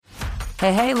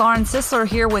Hey, Lauren Sisler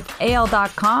here with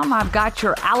AL.com. I've got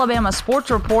your Alabama sports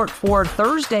report for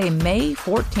Thursday, May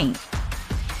 14th.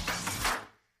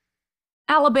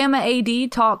 Alabama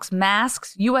AD talks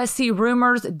masks, USC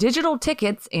rumors, digital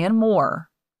tickets, and more.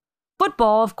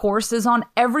 Football, of course, is on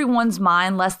everyone's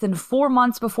mind less than 4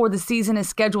 months before the season is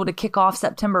scheduled to kick off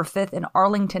September 5th in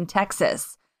Arlington,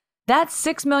 Texas. That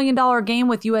 $6 million game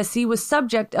with USC was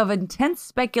subject of intense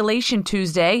speculation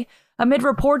Tuesday amid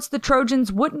reports the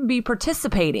Trojans wouldn't be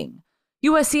participating.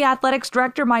 USC Athletics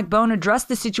Director Mike Bohn addressed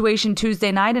the situation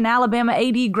Tuesday night, and Alabama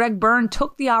AD Greg Byrne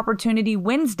took the opportunity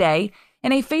Wednesday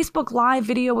in a Facebook Live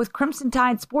video with Crimson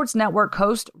Tide Sports Network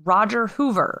host Roger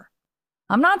Hoover.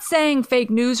 I'm not saying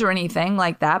fake news or anything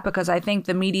like that because I think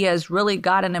the media has really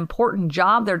got an important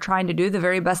job they're trying to do the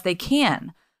very best they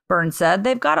can. Byrne said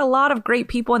they've got a lot of great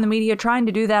people in the media trying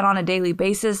to do that on a daily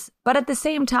basis, but at the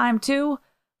same time, too,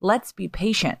 let's be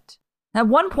patient. At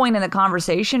one point in the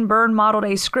conversation, Byrne modeled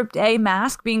a Script A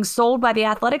mask being sold by the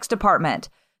athletics department.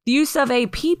 The use of a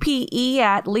PPE,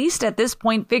 at least at this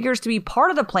point, figures to be part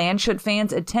of the plan should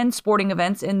fans attend sporting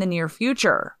events in the near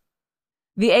future.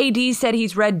 The AD said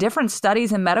he's read different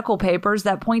studies and medical papers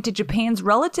that point to Japan's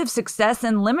relative success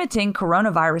in limiting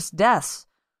coronavirus deaths.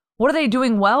 What are they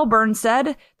doing well? Byrne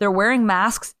said. They're wearing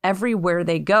masks everywhere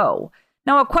they go.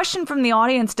 Now, a question from the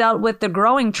audience dealt with the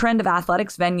growing trend of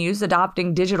athletics venues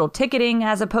adopting digital ticketing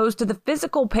as opposed to the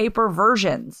physical paper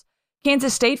versions.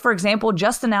 Kansas State, for example,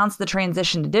 just announced the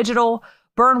transition to digital.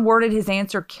 Byrne worded his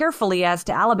answer carefully as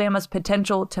to Alabama's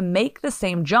potential to make the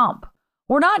same jump.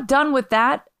 We're not done with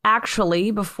that. Actually,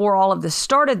 before all of this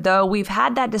started, though, we've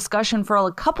had that discussion for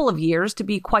a couple of years, to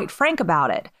be quite frank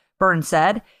about it, Byrne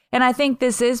said. And I think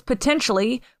this is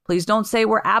potentially, please don't say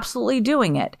we're absolutely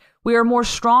doing it. We are more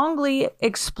strongly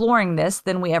exploring this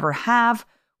than we ever have.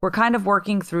 We're kind of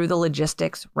working through the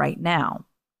logistics right now.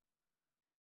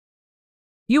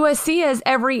 USC has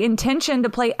every intention to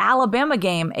play Alabama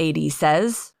game, AD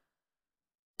says.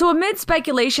 So amid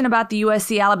speculation about the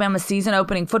USC-Alabama season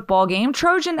opening football game,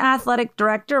 Trojan Athletic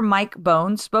Director Mike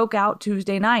Bohn spoke out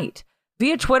Tuesday night.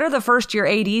 Via Twitter, the first-year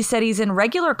AD said he's in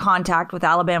regular contact with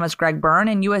Alabama's Greg Byrne,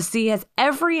 and USC has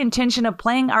every intention of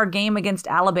playing our game against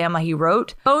Alabama, he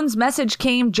wrote. Bohn's message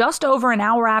came just over an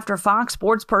hour after Fox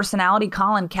Sports personality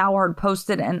Colin Cowherd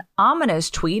posted an ominous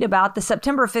tweet about the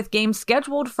September 5th game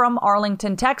scheduled from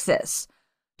Arlington, Texas.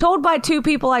 Told by two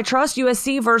people I trust,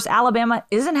 USC versus Alabama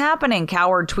isn't happening,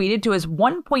 Cowherd tweeted to his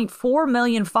 1.4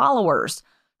 million followers.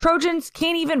 Trojans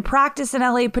can't even practice in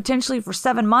LA potentially for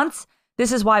 7 months.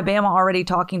 This is why Bama already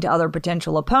talking to other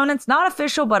potential opponents, not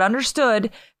official but understood,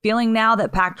 feeling now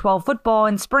that Pac-12 football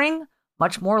in spring,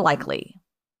 much more likely.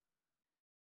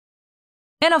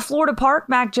 In a Florida park,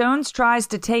 Mac Jones tries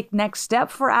to take next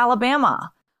step for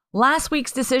Alabama. Last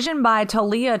week's decision by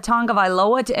Taulia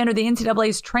Tagovailoa to enter the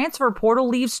NCAA's transfer portal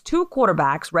leaves two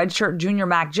quarterbacks, redshirt junior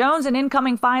Mac Jones and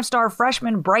incoming five-star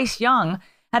freshman Bryce Young,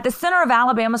 at the center of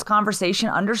Alabama's conversation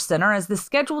under center as the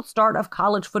scheduled start of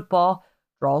college football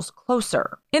draws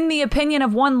closer. In the opinion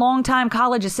of one longtime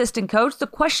college assistant coach, the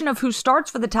question of who starts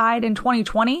for the Tide in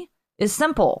 2020 is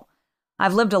simple.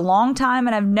 I've lived a long time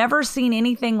and I've never seen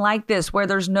anything like this where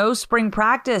there's no spring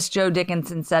practice, Joe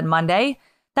Dickinson said Monday.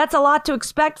 That's a lot to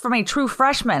expect from a true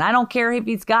freshman. I don't care if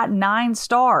he's got 9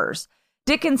 stars.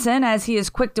 Dickinson, as he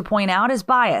is quick to point out, is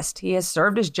biased. He has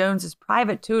served as Jones's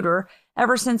private tutor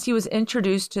ever since he was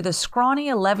introduced to the scrawny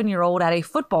 11-year-old at a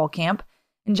football camp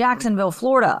in Jacksonville,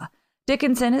 Florida.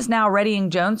 Dickinson is now readying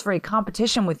Jones for a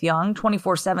competition with Young,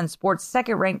 24/7 Sports'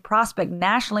 second-ranked prospect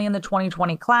nationally in the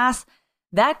 2020 class.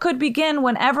 That could begin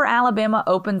whenever Alabama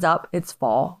opens up its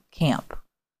fall camp.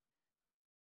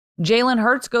 Jalen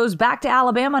Hurts goes back to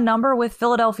Alabama number with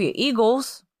Philadelphia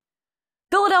Eagles.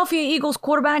 Philadelphia Eagles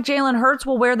quarterback Jalen Hurts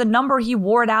will wear the number he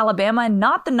wore at Alabama and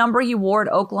not the number he wore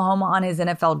at Oklahoma on his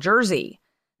NFL jersey.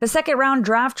 The second-round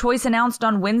draft choice announced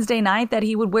on Wednesday night that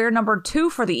he would wear number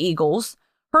 2 for the Eagles.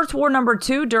 Hurts wore number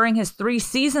 2 during his 3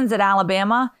 seasons at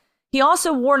Alabama. He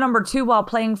also wore number 2 while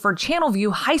playing for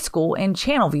Channelview High School in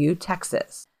Channelview,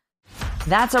 Texas.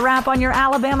 That's a wrap on your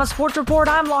Alabama Sports Report.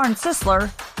 I'm Lauren Sisler.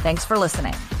 Thanks for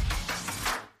listening.